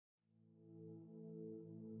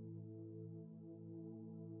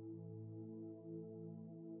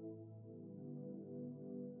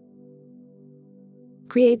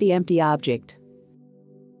Create the empty object.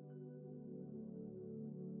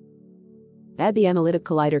 Add the analytic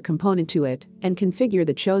collider component to it and configure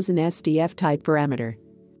the chosen SDF type parameter.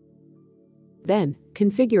 Then,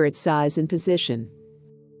 configure its size and position.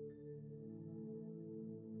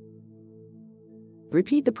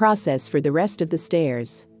 Repeat the process for the rest of the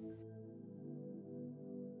stairs.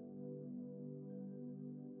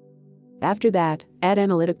 After that, add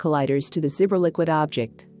analytic colliders to the Zibra Liquid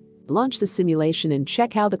object. Launch the simulation and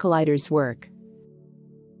check how the colliders work.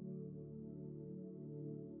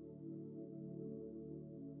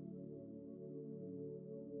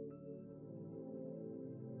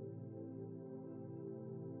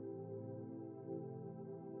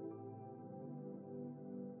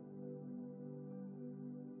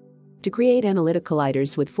 To create analytic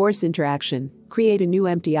colliders with force interaction, create a new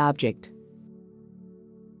empty object.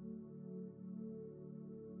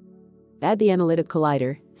 Add the analytic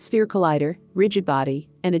collider, sphere collider, rigid body,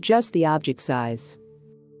 and adjust the object size.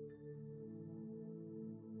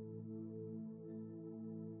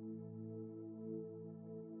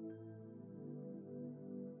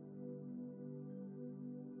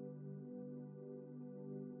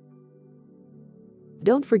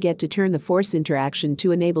 Don't forget to turn the force interaction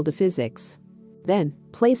to enable the physics. Then,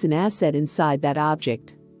 place an asset inside that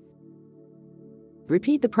object.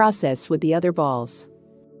 Repeat the process with the other balls.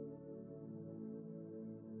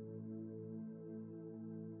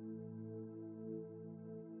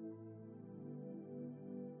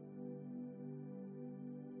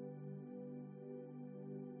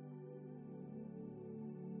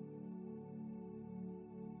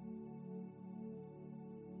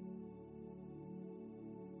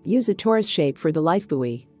 Use a torus shape for the life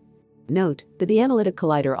buoy. Note that the analytic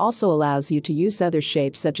collider also allows you to use other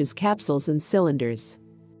shapes such as capsules and cylinders.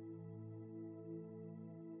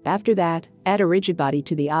 After that, add a rigid body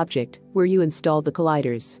to the object where you installed the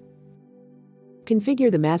colliders.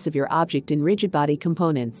 Configure the mass of your object in rigid body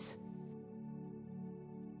components.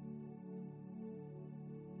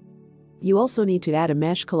 You also need to add a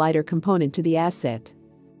mesh collider component to the asset.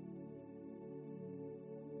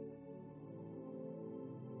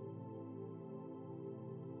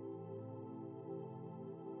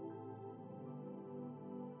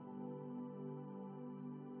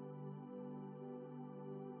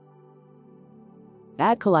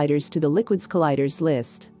 Add colliders to the Liquids Colliders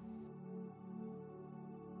list.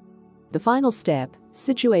 The final step,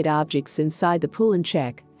 situate objects inside the pool and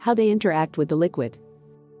check how they interact with the liquid.